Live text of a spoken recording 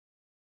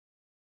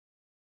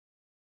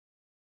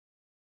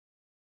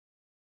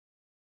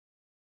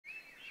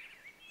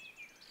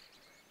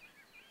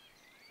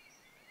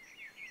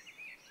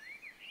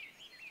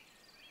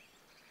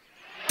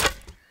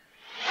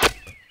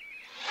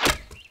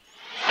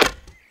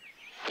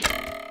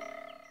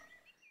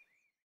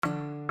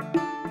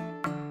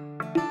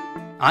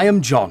I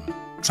am John,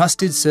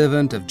 trusted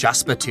servant of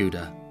Jasper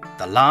Tudor,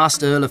 the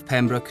last Earl of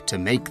Pembroke to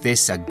make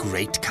this a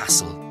great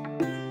castle.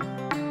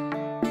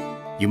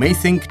 You may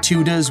think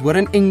Tudors were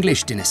an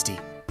English dynasty,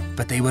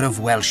 but they were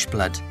of Welsh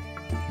blood.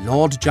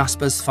 Lord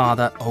Jasper's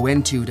father,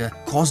 Owen Tudor,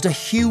 caused a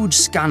huge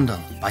scandal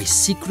by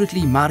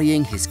secretly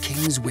marrying his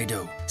king's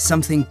widow,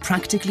 something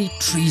practically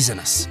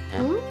treasonous.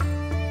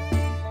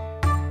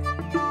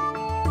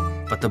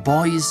 But the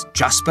boys,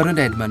 Jasper and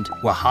Edmund,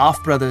 were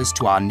half-brothers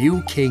to our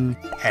new king,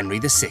 Henry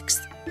VI,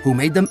 who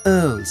made them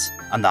earls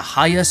and the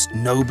highest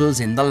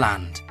nobles in the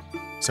land.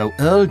 So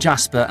Earl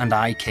Jasper and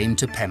I came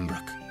to Pembroke.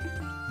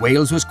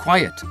 Wales was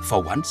quiet, for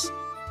once,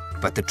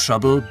 but the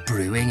trouble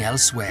brewing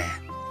elsewhere.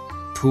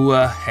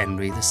 Poor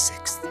Henry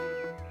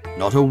VI.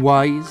 Not a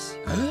wise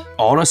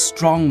or a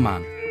strong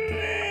man,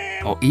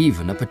 or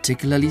even a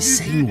particularly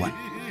sane one.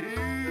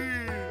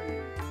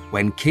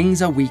 When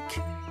kings are weak,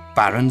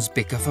 barons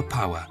bicker for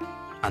power,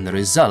 and the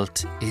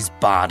result is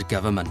bad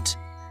government.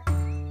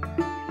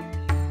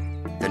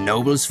 The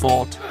nobles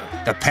fought,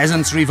 the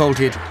peasants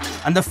revolted,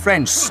 and the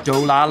French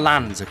stole our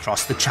lands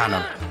across the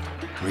Channel.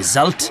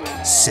 Result,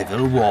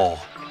 civil war.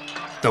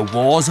 The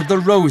Wars of the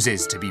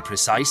Roses, to be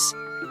precise.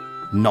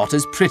 Not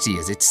as pretty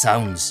as it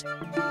sounds.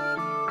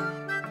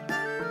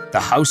 The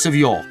House of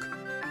York.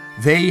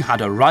 They had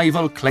a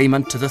rival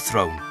claimant to the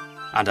throne,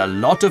 and a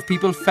lot of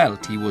people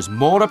felt he was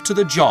more up to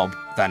the job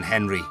than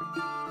Henry.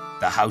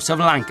 The House of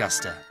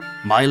Lancaster,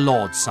 my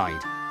lord's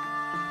side.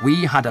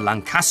 We had a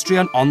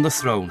Lancastrian on the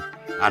throne,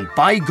 and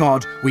by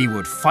God, we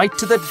would fight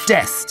to the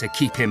death to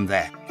keep him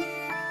there.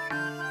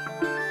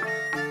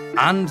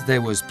 And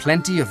there was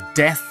plenty of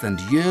death and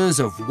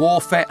years of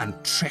warfare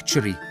and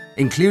treachery,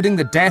 including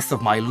the death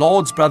of my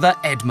lord's brother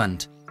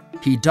Edmund.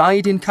 He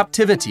died in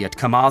captivity at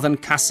Carmarthen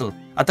Castle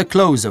at the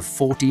close of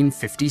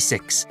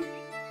 1456.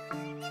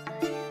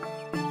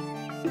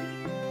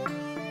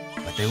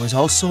 But there was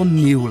also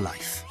new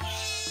life.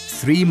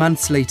 3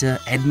 months later,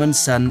 Edmund's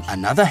son,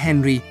 another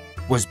Henry,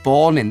 was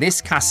born in this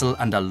castle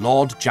under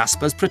Lord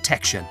Jasper's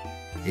protection.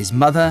 His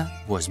mother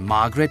was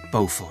Margaret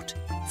Beaufort,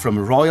 from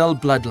royal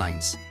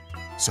bloodlines.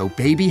 So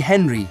baby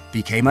Henry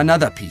became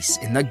another piece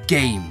in the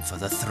game for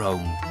the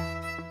throne.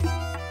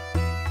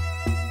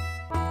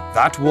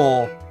 That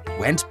war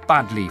went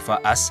badly for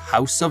us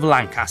House of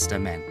Lancaster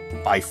men.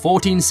 By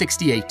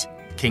 1468,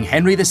 King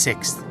Henry VI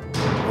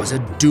was a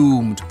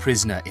doomed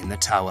prisoner in the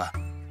Tower,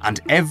 and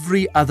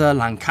every other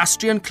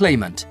Lancastrian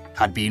claimant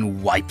had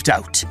been wiped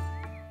out,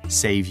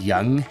 save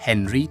young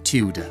Henry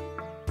Tudor.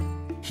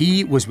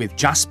 He was with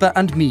Jasper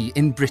and me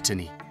in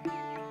Brittany.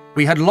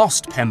 We had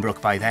lost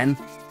Pembroke by then,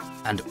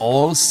 and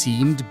all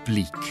seemed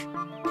bleak.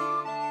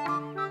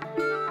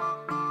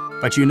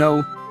 But you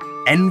know,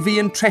 envy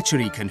and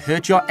treachery can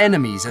hurt your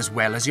enemies as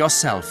well as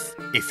yourself,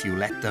 if you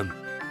let them.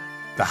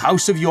 The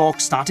House of York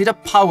started a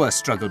power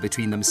struggle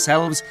between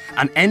themselves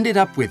and ended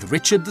up with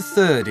Richard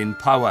III in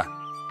power.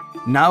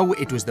 Now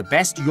it was the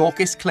best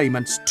Yorkist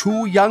claimant's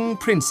 2 young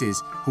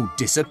princes who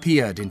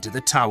disappeared into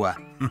the Tower.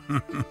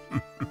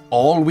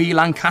 All we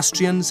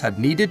Lancastrians had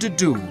needed to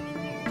do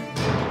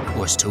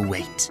was to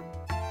wait.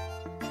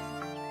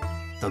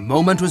 The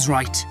moment was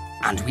right,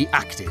 and we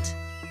acted.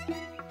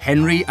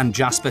 Henry and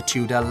Jasper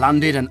Tudor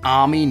landed an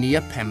army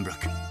near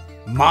Pembroke,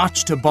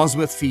 marched to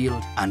Bosworth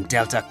Field, and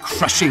dealt a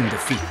crushing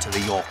defeat to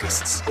the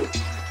Yorkists.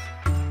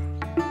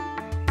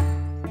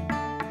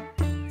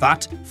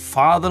 That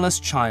fatherless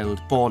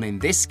child born in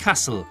this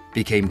castle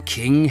became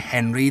King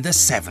Henry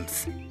VII,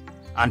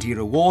 and he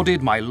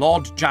rewarded my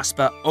Lord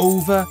Jasper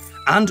over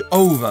and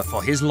over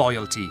for his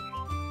loyalty.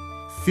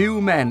 Few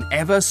men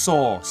ever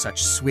saw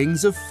such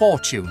swings of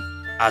fortune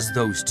as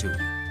those two.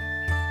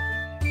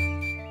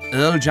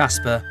 Earl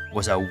Jasper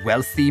was a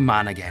wealthy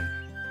man again,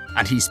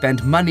 and he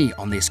spent money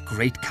on this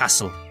great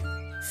castle,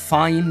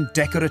 fine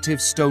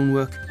decorative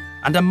stonework,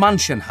 and a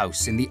mansion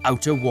house in the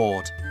outer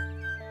ward.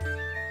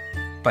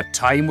 But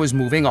time was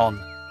moving on.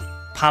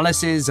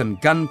 Palaces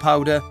and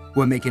gunpowder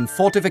were making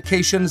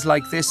fortifications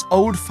like this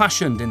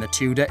old-fashioned in the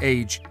Tudor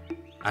age,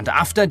 and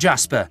after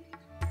Jasper,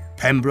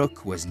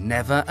 Pembroke was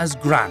never as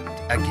grand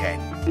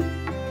again.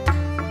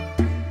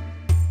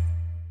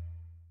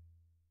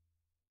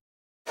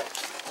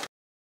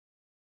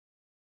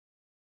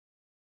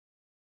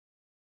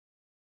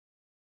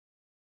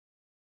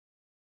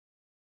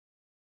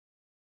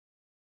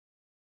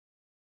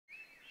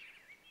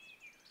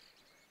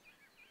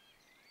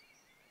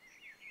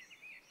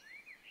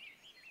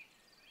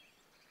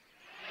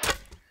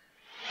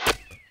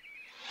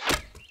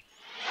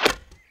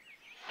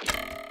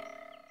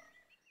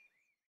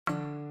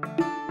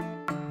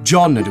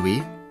 John ydw i,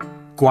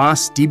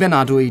 gwas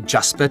dibenadwy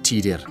Jasper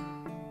Tudor,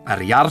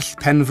 yr iarll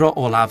penfro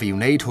olaf i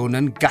wneud hwn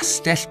yn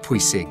gastell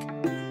pwysig.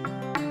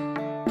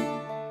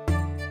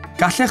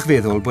 Gallech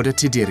feddwl bod y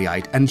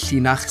Tuduriaid yn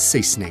llinach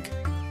Saesnig,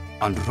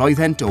 ond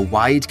roeddent o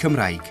waed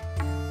Cymraeg.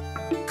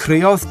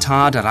 Creodd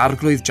tad yr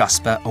arglwydd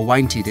Jasper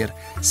Owain Tudor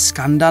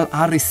scandal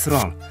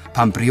aruthrol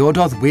pan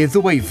briododd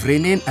weddw ei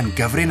frenin yn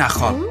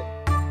gyfrinachol.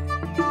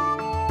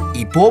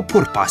 I bob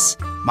pwrpas,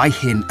 mae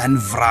hyn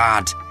yn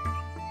frad.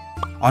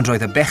 Ond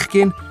roedd y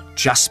bechgyn,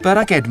 Jasper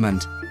ac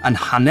Edmund yn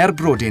hanner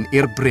brodyn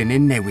i'r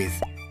brenin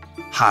newydd,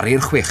 Harri'r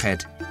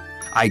Chweched,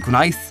 a'i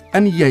gwnaeth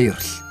yn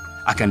ieirll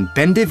ac yn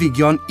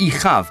bendifigion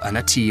uchaf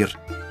yn y tir.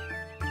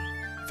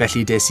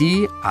 Felly des I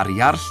ar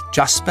iarll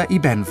Jasper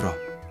I Benfro.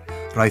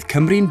 Roedd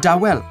Cymru'n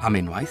dawel am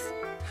unwaith,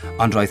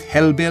 ond roedd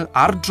Helbil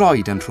ar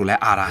droed yn rhywle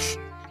arall,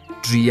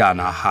 druan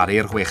a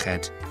Harri'r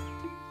Chweched.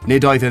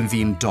 Nid oedd yn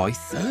ddyn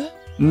doeth,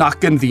 nac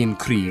yn ddyn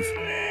cryf,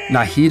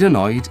 na hyd yn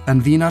oed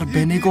yn ddyn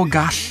arbennig o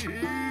gall.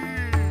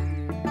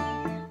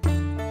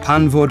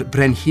 Pan fod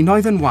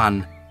brenhinoedd yn wan,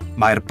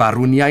 mae'r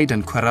barwniaid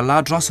yn cweryla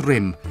dros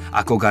rym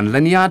ac o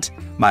ganlyniad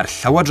mae'r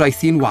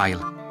llywodraethu'n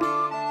wael.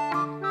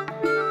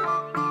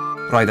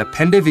 Roedd y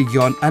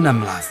pendefigion yn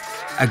ymladd,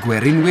 y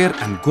gwerinwyr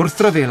yn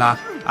gwrthryfela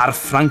a'r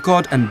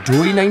Ffrancod yn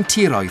dwy neu'n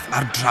tiroedd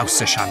ar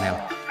draws y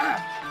sianel.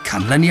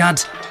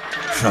 Canlyniad,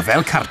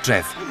 rhyfel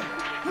cartref.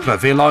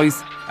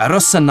 Rhyfeloedd yr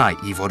osynau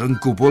I fod yn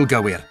gwbl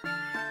gywir,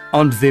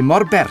 ond ddim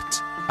mor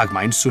bert ac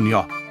mae'n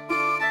swnio.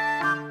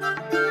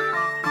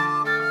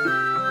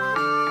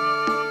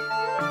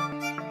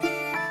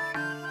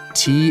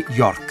 Tŷ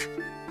York.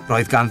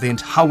 Roedd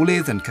ganddynt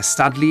hawlydd yn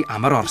cystadlu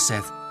am yr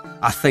orsedd,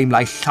 a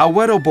theimlau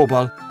llawer o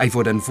bobl ei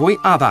fod yn fwy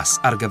addas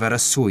ar gyfer y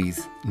swydd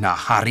na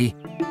Harry.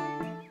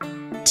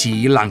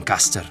 Tŷ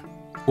Lancaster,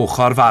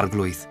 ochr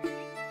farglwydd.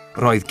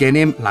 Roedd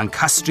gennym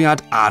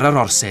Lancastriad ar yr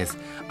orsedd,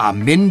 a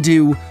mynd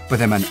yw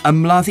byddem yn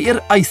ymladd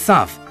i'r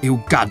eithaf i'w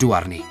gadw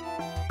arni.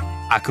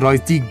 Ac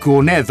roedd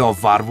digonedd o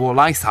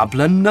farwolaeth a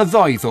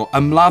blynyddoedd o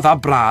ymladd a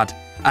brad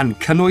yn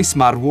cynnwys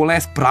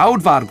marwolaeth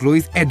brawd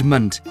farglwydd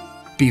Edmund,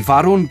 bu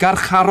farw'n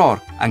garcharor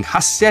yng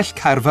Nghastell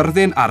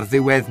Caerfyrddin ar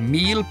ddiwedd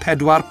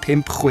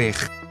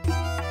 1456.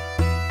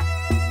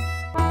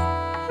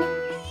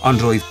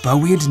 Ond roedd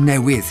bywyd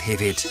newydd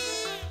hefyd.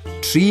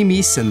 3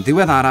 mis yn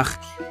ddiweddarach,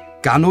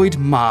 ganwyd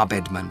mab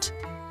Edmund,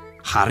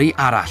 Harry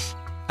arall,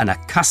 yn y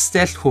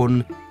castell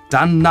hwn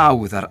dan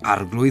nawdd yr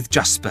arglwydd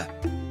Jasper.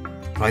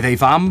 Roedd ei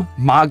fam,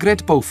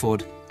 Margaret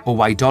Beaufort, o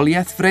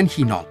waedoliaeth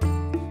frenhinol,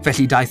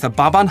 felly daeth y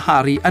baban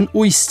Harry yn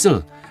wystl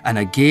yn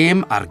y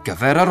gêm ar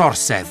gyfer yr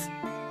orsedd.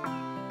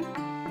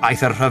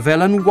 Aeth yr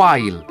rhyfel yn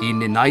wael I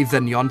ninnau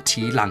ddynion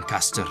tŷ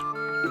Lancaster.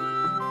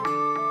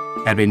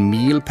 Erbyn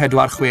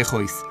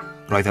 1468,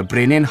 roedd y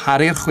brenin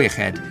Harri'r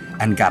Chweched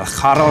yn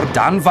garcharor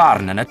dan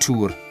farn yn y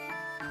tŵr,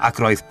 ac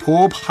roedd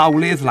pob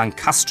hawlydd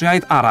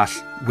Lancastriaidd arall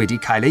wedi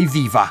cael ei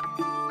ddifa,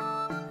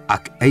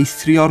 ac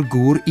eithrio'r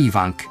gŵr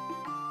ifanc,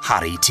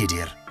 Harry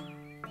Tudor.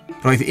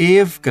 Roedd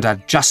ef gyda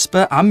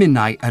Jasper a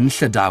minnau yn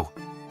Llydaw.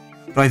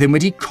 Roedd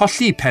wedi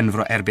colli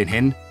Penfro erbyn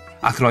hyn,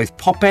 ac roedd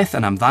popeth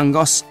yn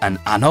ymddangos yn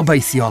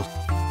anobeithiol.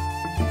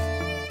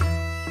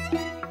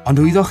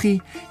 Ond wyddwch chi,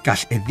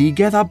 gall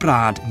eddigedd a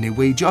brad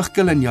niweidio'ch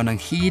gylynion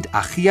ynghyd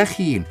a chi a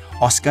chi'n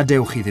os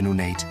gadewch iddyn nhw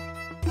wneud.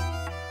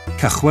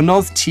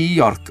 Cychwynodd Tŷ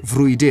York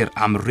frwydr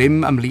am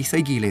rym ymlith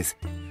ei gilydd,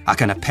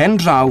 ac yn y pen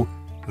draw,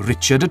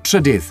 Richard y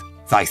Trydydd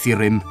ddaeth I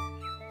rym.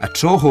 Y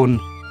tro hwn,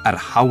 yr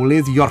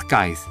hawlydd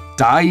Yorkaidd,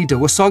 2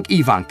 dywysog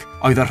ifanc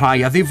oedd y rhai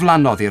a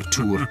ddiflannodd i'r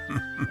tŵr.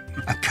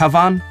 Y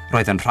cyfan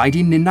roedd yn rhaid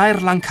I ninnau'r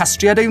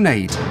Lancastriad ei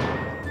wneud,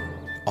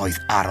 oedd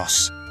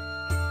aros.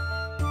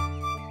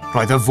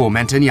 Roedd y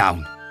foment yn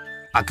iawn,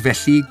 ac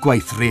felly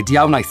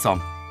gweithredio wnaethom.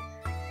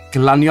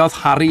 Glaniodd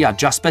Harry a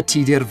Jasper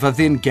Tudor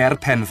fyddin ger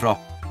Penfro,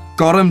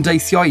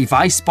 gorymdeithio I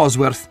faes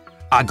Bosworth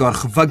a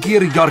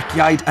gorchfygu'r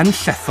Yorkiaid yn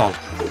llethol.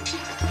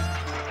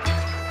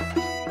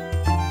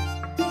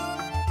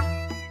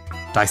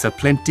 Daeth y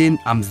plentyn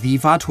am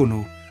ddifad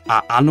hwnnw a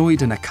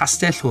anwyd yn y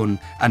castell hwn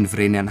yn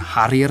frenin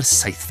Harri'r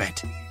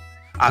Seithfed.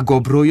 A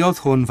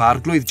gobrwyodd hwn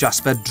farglwydd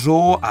Jasper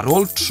dro ar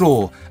ôl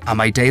tro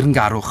am ei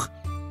deyrngarwch.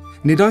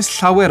 Nid oes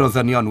llawer o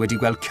ddynion wedi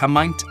gweld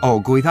cymaint o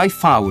gwyddau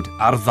ffawd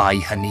ar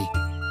ddau hynny.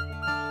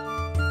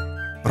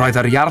 Roedd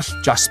yr iarll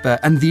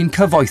Jasper yn ddyn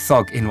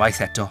cyfoethog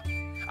unwaith eto,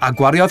 a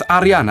gwariodd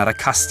arian ar y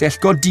castell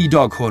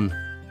godidog hwn.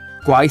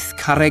 Gwaith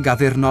carreg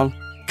addurnol,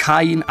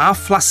 cain a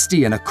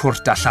phlasti yn y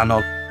cwrt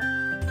allanol.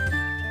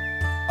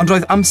 Ond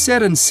roedd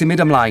amser yn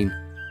symud ymlaen.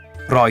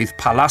 Roedd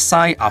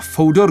palasau a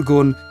ffowdwr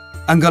gwn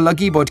yn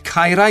golygu bod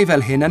caerau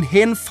fel hyn yn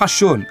hen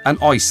ffasiwn yn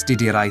oes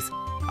didiraeth,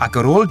 ac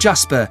ar ôl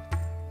Jasper,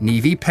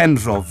 ni fu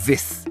Penfro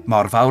fyth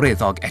mor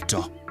fawreddog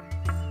eto.